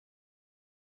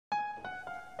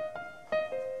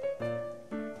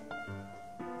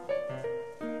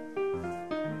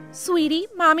Sweetie,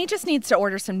 Mommy just needs to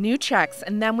order some new checks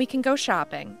and then we can go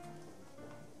shopping.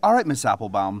 All right, Miss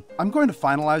Applebaum. I'm going to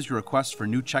finalize your request for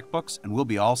new checkbooks and we'll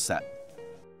be all set.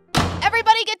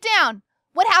 Everybody get down!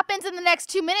 What happens in the next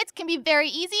 2 minutes can be very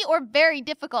easy or very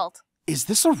difficult. Is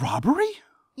this a robbery?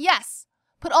 Yes.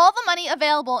 Put all the money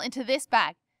available into this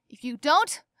bag. If you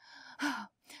don't,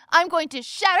 I'm going to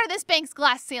shatter this bank's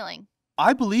glass ceiling.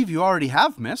 I believe you already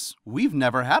have, miss. We've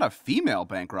never had a female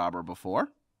bank robber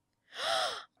before.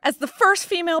 As the first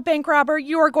female bank robber,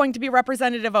 you are going to be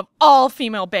representative of all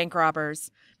female bank robbers.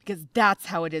 Because that's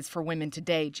how it is for women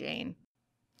today, Jane.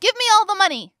 Give me all the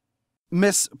money.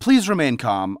 Miss, please remain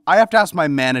calm. I have to ask my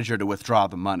manager to withdraw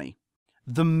the money.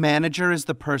 The manager is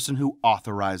the person who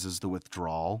authorizes the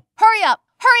withdrawal. Hurry up!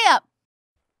 Hurry up!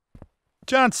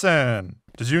 Johnson,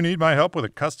 did you need my help with a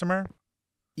customer?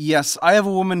 Yes, I have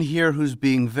a woman here who's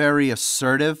being very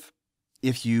assertive,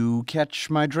 if you catch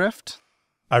my drift.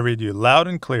 I read you loud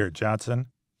and clear, Johnson.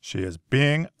 She is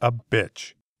being a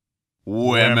bitch.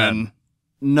 Women.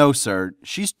 No, sir.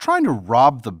 She's trying to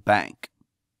rob the bank.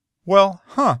 Well,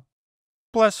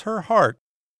 bless her heart.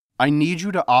 I need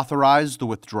you to authorize the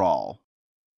withdrawal.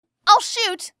 I'll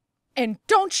shoot! And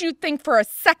don't you think for a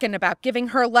second about giving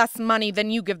her less money than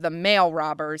you give the male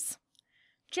robbers.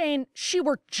 Jane, she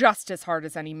worked just as hard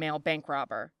as any male bank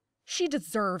robber. She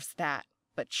deserves that,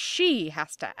 but she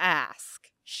has to ask.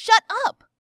 Shut up!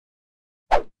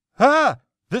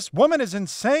 This woman is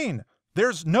insane.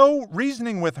 There's no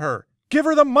reasoning with her. Give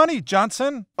her the money,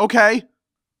 Johnson. Okay.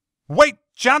 Wait,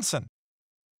 Johnson.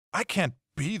 I can't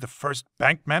be the first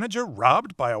bank manager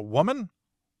robbed by a woman.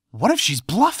 What if she's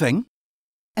bluffing?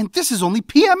 And this is only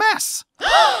PMS.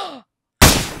 Oh!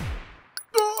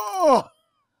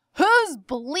 Who's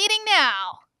bleeding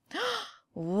now?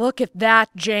 Look at that,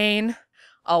 Jane.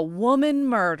 A woman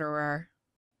murderer.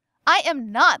 I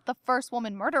am not the first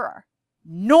woman murderer.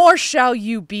 Nor shall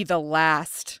you be the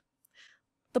last.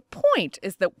 The point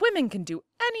is that women can do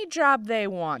any job they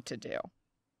want to do.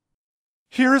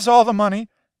 Here is all the money,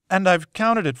 and I've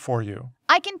counted it for you.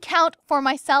 I can count for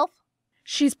myself.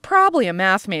 She's probably a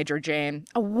math major, Jane.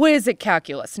 A whiz at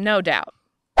calculus, no doubt.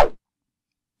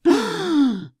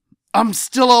 I'm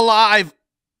still alive.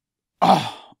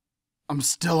 Oh, I'm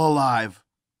still alive.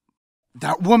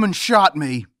 That woman shot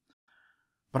me,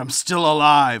 but I'm still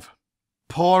alive.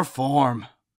 Poor form.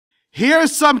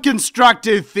 Here's some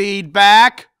constructive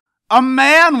feedback. A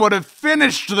man would have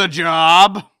finished the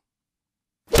job.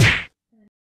 That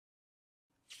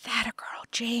a girl,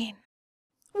 Jane.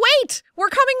 Wait! We're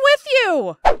coming with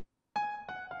you!